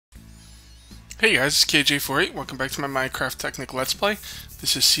Hey guys, it's KJ48. Welcome back to my Minecraft Technic Let's Play.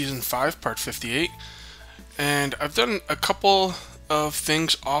 This is Season 5, Part 58. And I've done a couple of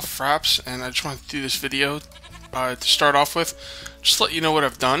things off wraps, and I just wanted to do this video to start off with. Just to let you know what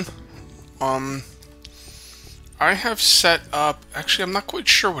I've done. I have set up... Actually, I'm not quite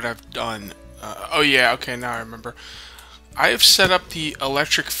sure what I've done. Oh yeah, okay, now I remember. I have set up the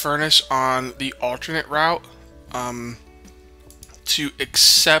electric furnace on the alternate route to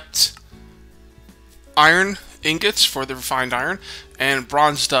accept iron ingots for the refined iron and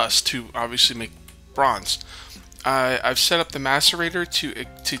bronze dust to obviously make bronze. I've set up the macerator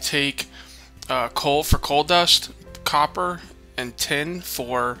to take coal for coal dust, copper, and tin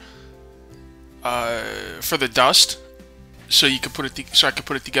for the dust, so you could put it so I could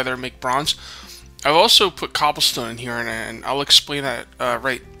put it together and make bronze. I've also put cobblestone in here, and I'll explain that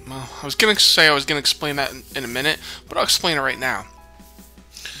right. Well, I was gonna say I was gonna explain that in a minute, but I'll explain it right now.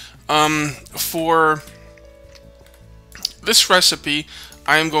 For this recipe,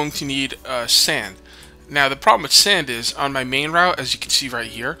 I am going to need sand. Now, the problem with sand is, on my main route, as you can see right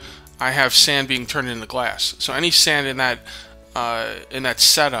here, I have sand being turned into glass. So any sand in that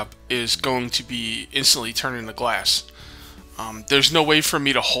setup is going to be instantly turned into glass. There's no way for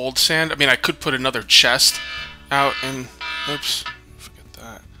me to hold sand. I mean, I could put another chest out and... Oops, forget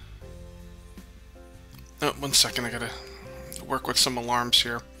that. Oh, 1 second, I gotta work with some alarms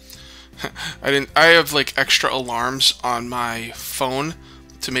here. I have like extra alarms on my phone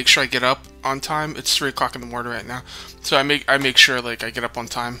to make sure I get up on time. It's 3 o'clock in the morning right now, so I make sure like I get up on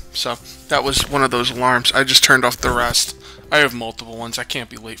time. So that was one of those alarms. I just turned off the rest. I have multiple ones. I can't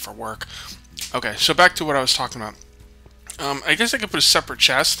be late for work. Okay, so back to what I was talking about. I guess I could put a separate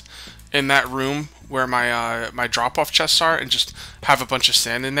chest in that room where my my drop-off chests are, and just have a bunch of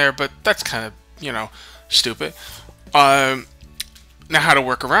sand in there. But that's kind of, you know, stupid. Now, how to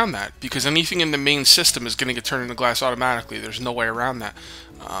work around that, because anything in the main system is going to get turned into glass automatically. There's no way around that.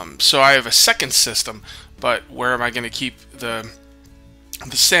 So I have a second system, but where am I going to keep the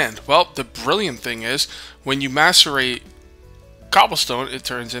sand? Well, the brilliant thing is, when you macerate cobblestone, it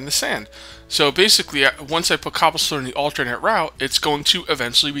turns into sand. So basically, once I put cobblestone in the alternate route, it's going to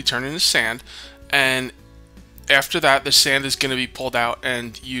eventually be turned into sand, and after that, the sand is going to be pulled out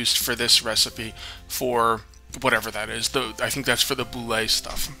and used for this recipe for whatever that is. I think that's for the boule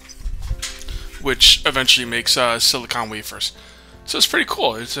stuff, which eventually makes silicon wafers. So it's pretty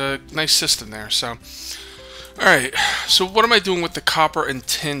cool. It's a nice system there. So, alright, so what am I doing with the copper and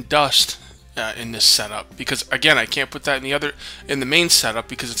tin dust in this setup? Because again, I can't put that in the main setup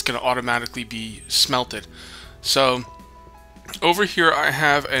because it's going to automatically be smelted. So over here I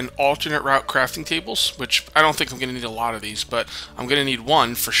have an alternate route crafting tables, which I don't think I'm going to need a lot of these, but I'm going to need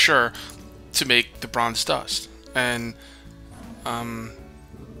one for sure to make the bronze dust. And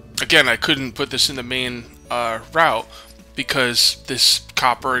again, I couldn't put this in the main route because this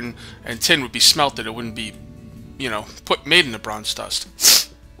copper and tin would be smelted. It wouldn't be, you know, made into bronze dust.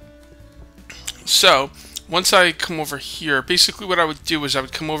 So once I come over here, basically what I would do is I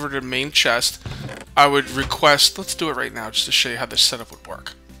would come over to the main chest. I would request, let's do it right now just to show you how this setup would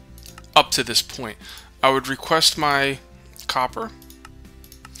work. Up to this point, I would request my copper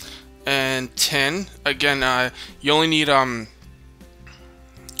and tin. Again, you only need 1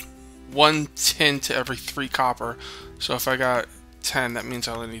 tin to every 3 copper. So if I got 10, that means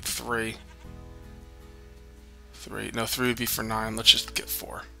I only need 3. 3 would be for 9. Let's just get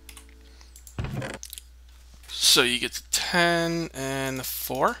 4. So you get 10 and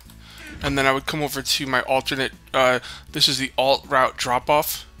 4. And then I would come over to my alternate, this is the alt route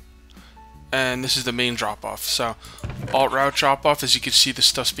drop-off, and this is the main drop-off. So alt route drop-off, as you can see the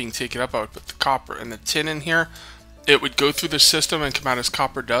stuff's being taken up. I would put the copper and the tin in here. It would go through the system and come out as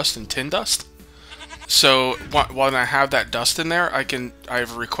copper dust and tin dust. So when I have that dust in there, I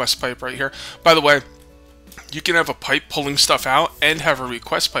have a request pipe right here. By the way, you can have a pipe pulling stuff out and have a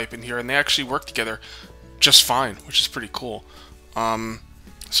request pipe in here, and they actually work together just fine, which is pretty cool.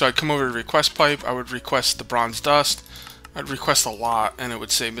 So I'd come over to request pipe. I would request the bronze dust. I'd request a lot, and it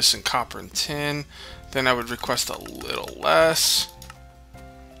would say missing copper and tin. Then I would request a little less,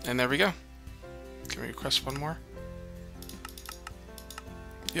 and there we go. Can we request one more?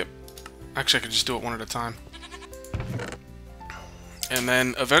 Yep. Actually, I could just do it one at a time. And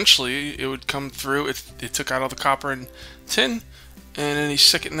then eventually it would come through. It took out all the copper and tin, and any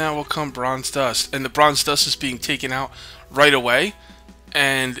second now will come bronze dust. And the bronze dust is being taken out right away,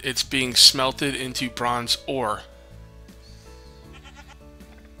 and it's being smelted into bronze ore.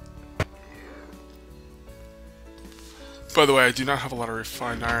 By the way, I do not have a lot of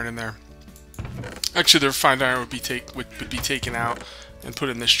refined iron in there. Actually, the refined iron would be taken out and put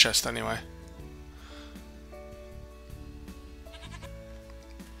in this chest anyway.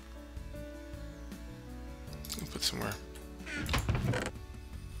 somewhere.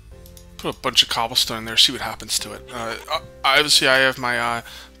 Put a bunch of cobblestone in there, see what happens to it. Obviously, I have my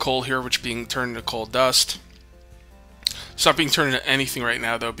coal here, which being turned into coal dust. It's not being turned into anything right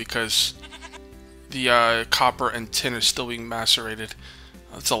now, though, because the copper and tin are still being macerated.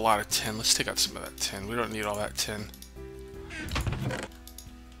 That's a lot of tin. Let's take out some of that tin. We don't need all that tin.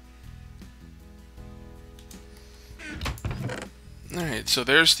 Alright, so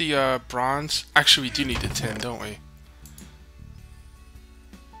there's the bronze. Actually, we do need the tin, don't we?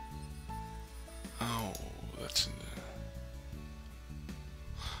 Oh, that's...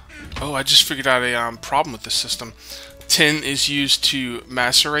 Oh, I just figured out a problem with this system. Tin is used to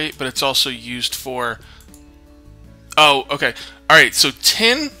macerate, but it's also used for... Oh, okay. Alright, so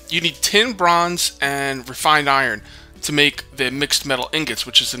tin, you need tin, bronze, and refined iron to make the mixed metal ingots,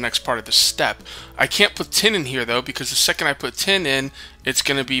 which is the next part of the step. I can't put tin in here, though, because the second I put tin in, it's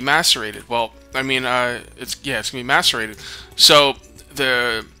going to be macerated. Well, I mean, it's going to be macerated. So,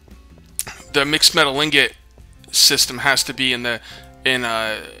 the mixed metal ingot system has to be in the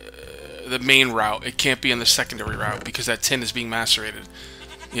main route. It can't be in the secondary route, because that tin is being macerated.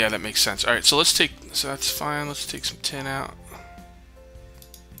 Yeah, that makes sense. Alright, so let's take... So that's fine. Let's take some tin out.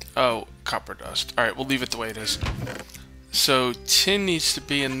 Oh, copper dust. Alright, we'll leave it the way it is. So, tin needs to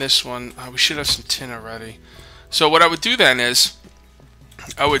be in this one. We should have some tin already. So, what I would do then is...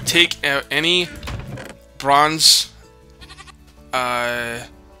 I would take any bronze... and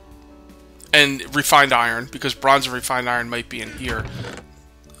refined iron, because bronze and refined iron might be in here.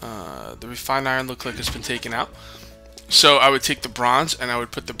 The refined iron looks like it's been taken out. So I would take the bronze, and I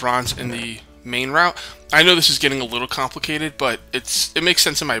would put the bronze in the main route. I know this is getting a little complicated, but it makes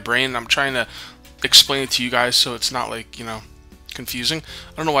sense in my brain, and I'm trying to explain it to you guys so it's not, like, you know, confusing.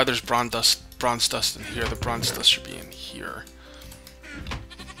 I don't know why there's bronze dust in here. The bronze dust should be in here.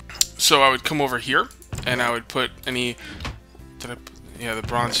 So I would come over here, and I would put any... Yeah, the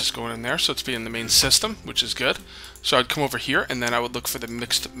bronze is going in there, so it's being in the main system, which is good. So I'd come over here, and then I would look for the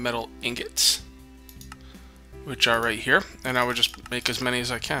mixed metal ingots, which are right here, and I would just make as many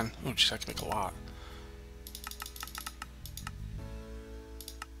as I can. Oh, geez, I can make a lot.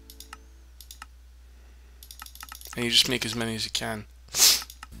 And you just make as many as you can.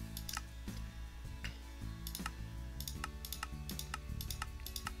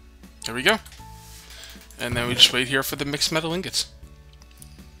 There we go. And then we just wait here for the mixed metal ingots.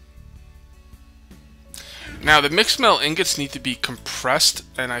 Now, the mixed metal ingots need to be compressed,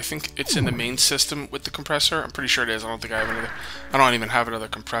 and I think it's in the main system with the compressor. I'm pretty sure it is. I don't think I have another... I don't even have another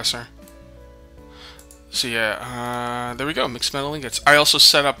compressor. So yeah, there we go, mixed metal ingots. I also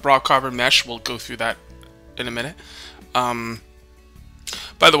set up raw carbon mesh. We'll go through that in a minute.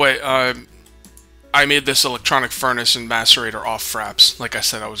 By the way, I made this electronic furnace and macerator off fraps, like I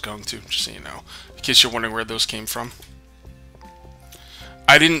said I was going to, just so you know, in case you're wondering where those came from.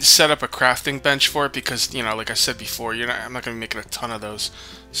 I didn't set up a crafting bench for it because, you know, like I said before, I'm not going to be making a ton of those,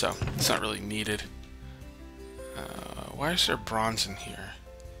 so it's not really needed. Why is there bronze in here?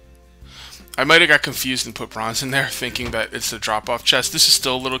 I might have got confused and put bronze in there, thinking that it's the drop-off chest. This is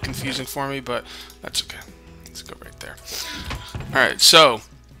still a little confusing for me, but that's okay. Let's go right there. Alright, so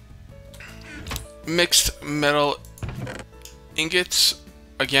mixed metal ingots,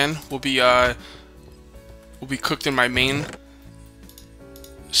 again, will be cooked in my main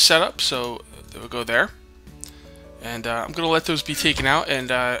setup, so they'll go there. And I'm gonna let those be taken out,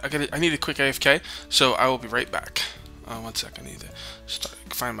 and I need a quick AFK, so I will be right back. 1 second, I need to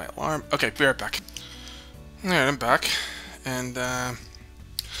find my alarm. Okay, be right back. Alright, I'm back, and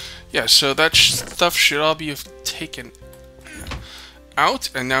yeah, so that stuff should all be taken out,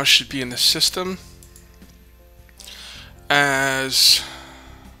 and now should be in the system as...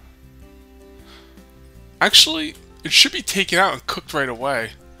 Actually, it should be taken out and cooked right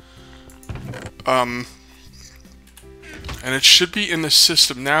away. And it should be in the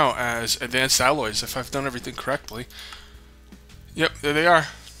system now as advanced alloys, if I've done everything correctly. Yep, there they are.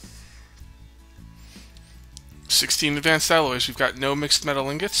 16 advanced alloys. We've got no mixed metal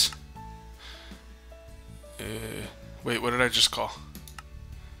ingots. Wait, what did I just call?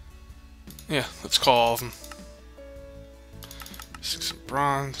 Yeah, let's call all of them. 6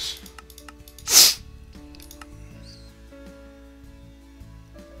 bronze.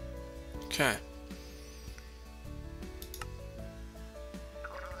 Okay.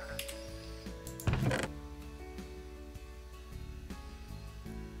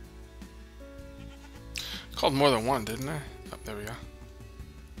 Called more than one, didn't I? Oh, there we go.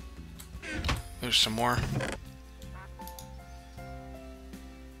 There's some more.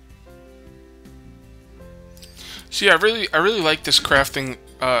 So yeah, I really like this crafting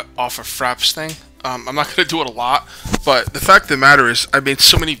off of fraps thing. I'm not going to do it a lot, but the fact of the matter is I made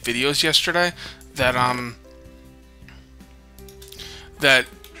so many videos yesterday that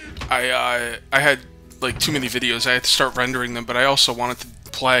I had like too many videos. I had to start rendering them, but I also wanted to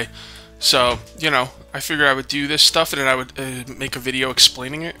play. So, you know, I figured I would do this stuff and then I would make a video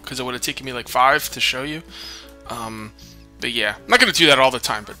explaining it, because it would have taken me like 5 to show you. But yeah, I'm not going to do that all the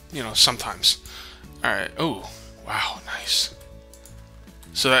time, but, you know, sometimes. Alright, oh, wow, nice.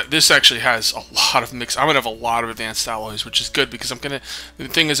 So that this actually has a lot of mix. I'm going to have a lot of advanced alloys, which is good, because I'm going to... The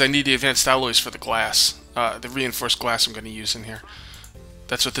thing is, I need the advanced alloys for the glass. The reinforced glass I'm going to use in here.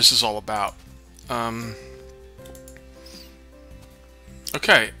 That's what this is all about.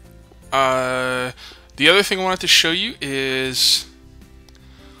 Okay. The other thing I wanted to show you is...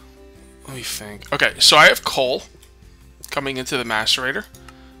 Let me think. Okay, so I have coal coming into the macerator,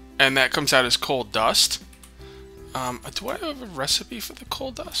 and that comes out as coal dust. Do I have a recipe for the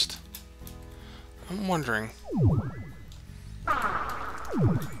coal dust? I'm wondering.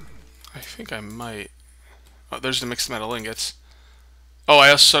 I think I might. Oh, there's the mixed metal ingots. Oh, I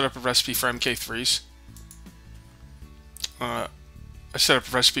also set up a recipe for MK3s. I set up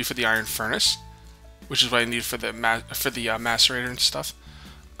a recipe for the iron furnace, which is what I need for the macerator and stuff.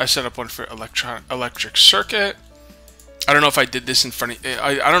 I set up one for electric circuit. I don't know if I did this in front of...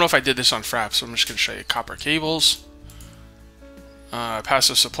 I don't know if I did this on Fraps, so I'm just going to show you copper cables.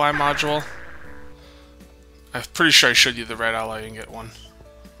 Passive supply module. I'm pretty sure I showed you the red alloy ingot one.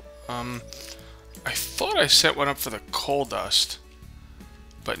 I thought I set one up for the coal dust,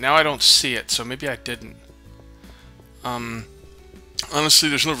 but now I don't see it, so maybe I didn't. Honestly,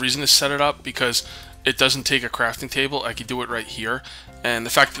 there's no reason to set it up, because it doesn't take a crafting table. I could do it right here. And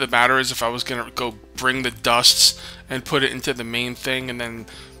the fact of the matter is, if I was going to go bring the dusts and put it into the main thing, and then...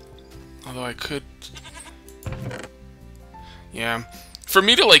 Although I could... Yeah. For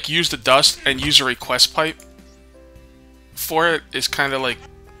me to, like, use the dust and use a request pipe for it is kind of, like,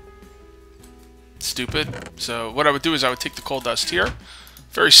 stupid. So what I would do is I would take the coal dust here.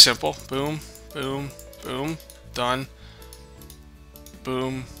 Very simple. Boom, boom, boom. Done.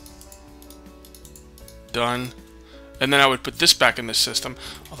 Boom. Done. And then I would put this back in the system.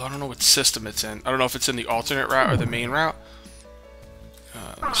 Although I don't know what system it's in. I don't know if it's in the alternate route or the main route.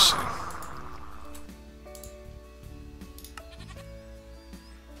 Let's see.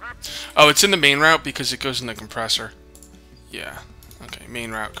 Oh, it's in the main route because it goes in the compressor. Yeah. Okay,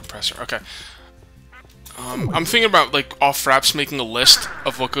 main route, compressor. Okay. I'm thinking about, like, off Fraps making a list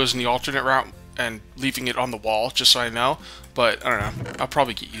of what goes in the alternate route and leaving it on the wall, just so I know. But, I don't know. I'll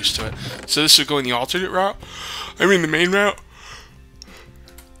probably get used to it. So this would go in the alternate route. I mean the main route.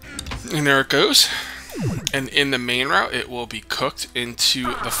 And there it goes. And in the main route, it will be cooked into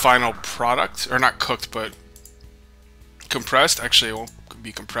the final product. Or not cooked, but compressed. Actually, it won't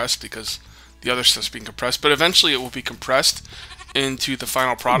be compressed because the other stuff's being compressed. But eventually, it will be compressed into the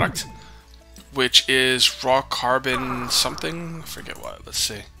final product, which is raw carbon something. I forget what. Let's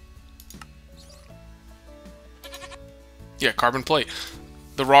see. Yeah, carbon plate.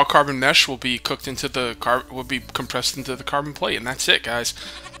 The raw carbon mesh will be cooked into the compressed into the carbon plate, and that's it, guys.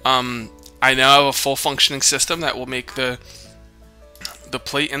 I now have a full functioning system that will make the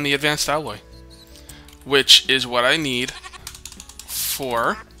plate and the advanced alloy, which is what I need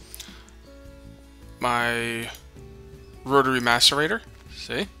for my rotary macerator.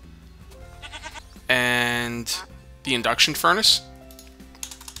 See? And the induction furnace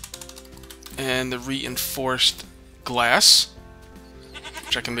and the reinforced glass,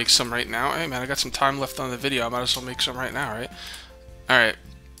 which I can make some right now. Hey man, I got some time left on the video. I might as well make some right now, right? Alright.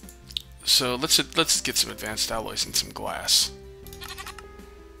 So let's get some advanced alloys and some glass.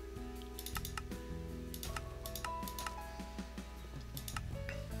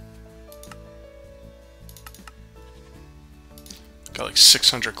 Got like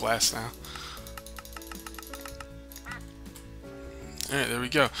 600 glass now. Alright, there we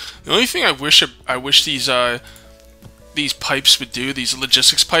go. The only thing I wish these pipes would do, these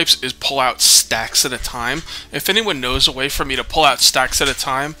logistics pipes, is pull out stacks at a time. If anyone knows a way for me to pull out stacks at a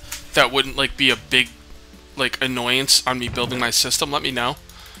time that wouldn't like be a big like annoyance on me building my system, let me know,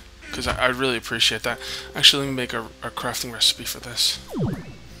 because I'd really appreciate that. Actually, let me make a crafting recipe for this.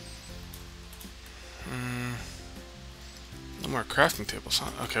 No more crafting tables,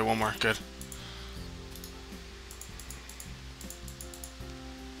 huh? Okay, one more. Good.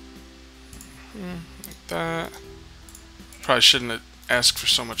 Like that. Probably shouldn't have asked for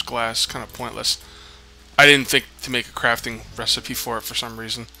so much glass. Kind of pointless. I didn't think to make a crafting recipe for it for some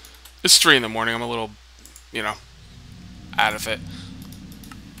reason. It's 3 in the morning. I'm a little, you know, out of it.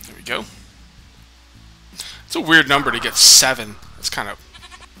 There we go. It's a weird number to get 7. It's kind of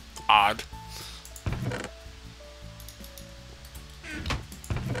odd.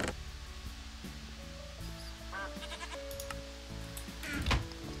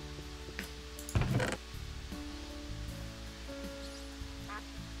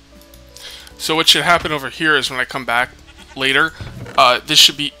 So what should happen over here is when I come back later, this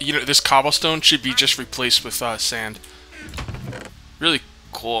should be, this cobblestone should be just replaced with sand. Really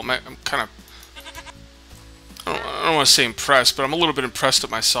cool. I'm kind of, I don't want to say impressed, but I'm a little bit impressed at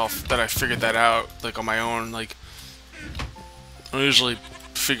myself that I figured that out, like, on my own. Like, I don't usually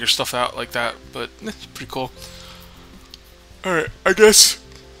figure stuff out like that, but it's pretty cool. Alright, I guess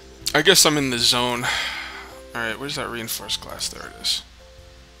I'm in the zone. Alright, where's that reinforced glass? There it is.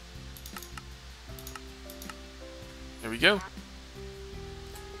 There we go.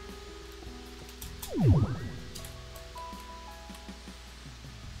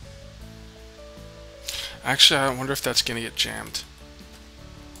 Actually, I wonder if that's gonna get jammed.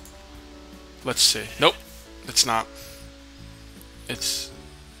 Let's see. Nope, it's not. It's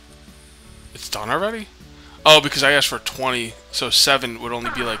done already? Oh, because I asked for 20, so 7 would only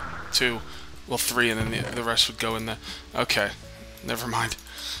be like 2. Well, 3, and then the rest would go in the... Okay, never mind.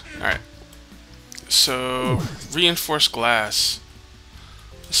 Alright. So, reinforced glass.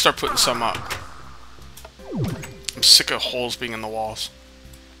 Let's start putting some up. I'm sick of holes being in the walls.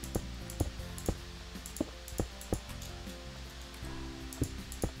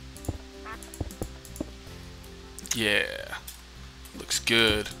 Yeah. Looks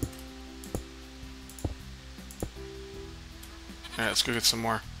good. Alright, let's go get some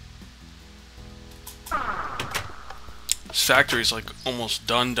more. This factory's like almost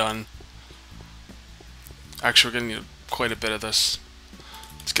done. Actually, we're gonna need quite a bit of this.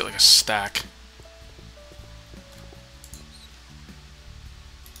 Let's get like a stack.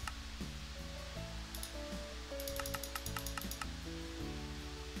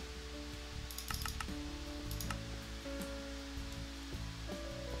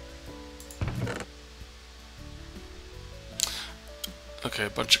 Okay, a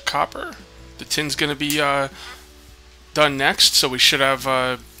bunch of copper. The tin's gonna be done next, so we should have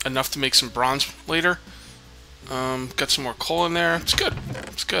enough to make some bronze later. Got some more coal in there. It's good.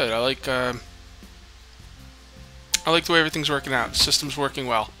 It's good. I like the way everything's working out. The system's working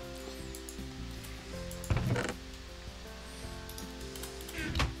well.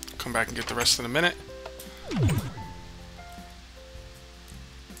 Come back and get the rest in a minute.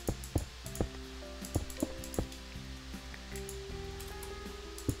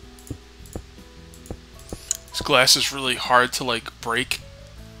 This glass is really hard to like break,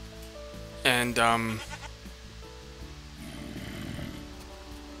 and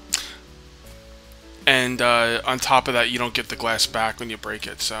on top of that, you don't get the glass back when you break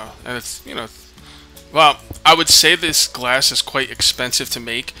it. So, and it's, well, I would say this glass is quite expensive to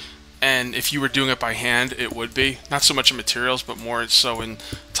make, and if you were doing it by hand, it would be. Not so much in materials, but more so in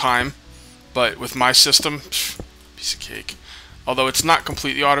time. But with my system, piece of cake. Although it's not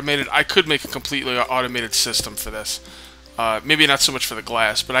completely automated, I could make a completely automated system for this. Maybe not so much for the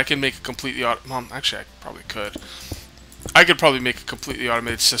glass, but I can make a completely well, actually, I probably could. I could probably make a completely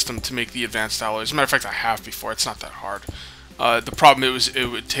automated system to make the advanced alloys. As a matter of fact, I have before. It's not that hard. The problem it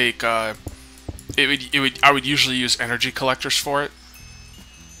would take I would usually use energy collectors for it.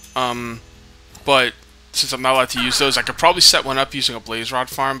 But since I'm not allowed to use those, I could probably set one up using a blaze rod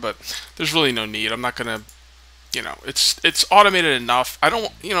farm. But there's really no need. I'm not gonna, it's automated enough. I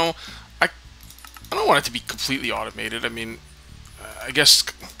don't want it to be completely automated. I mean, I guess,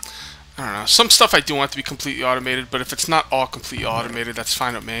 I don't know. Some stuff I do want to be completely automated, but if it's not all completely automated, that's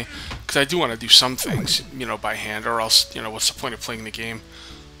fine with me. Because I do want to do some things, by hand, or else, what's the point of playing the game?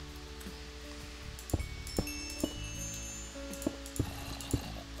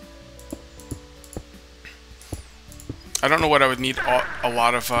 I don't know what I would need a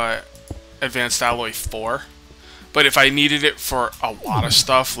lot of advanced alloy for, but if I needed it for a lot of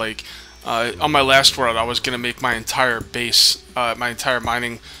stuff, like on my last world, I was going to make my entire base, my entire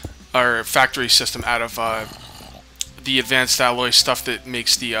mining or factory system out of the advanced alloy stuff that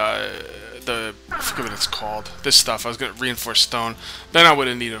makes the I forget what it's called. This stuff. I was going to reinforce stone. Then I would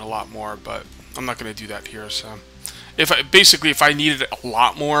have needed a lot more, but I'm not going to do that here. So, if I needed a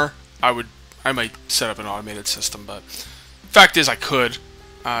lot more, I might set up an automated system. But fact is, I could.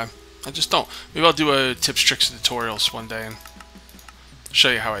 I just don't. Maybe I'll do a tips, tricks, and tutorials one day and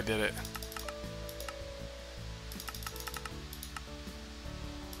show you how I did it.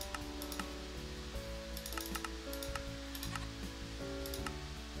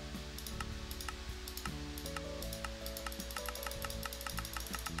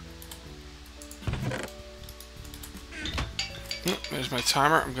 There's my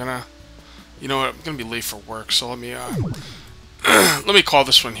timer. I'm gonna, I'm gonna be late for work, so let me let me call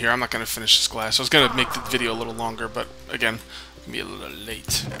this one here. I'm not gonna finish this glass. I was gonna make the video a little longer, but again, I'm gonna be a little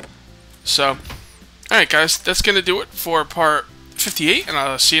late. So, all right, guys, that's gonna do it for part 58, and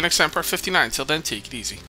I'll see you next time, part 59. Till then, take it easy.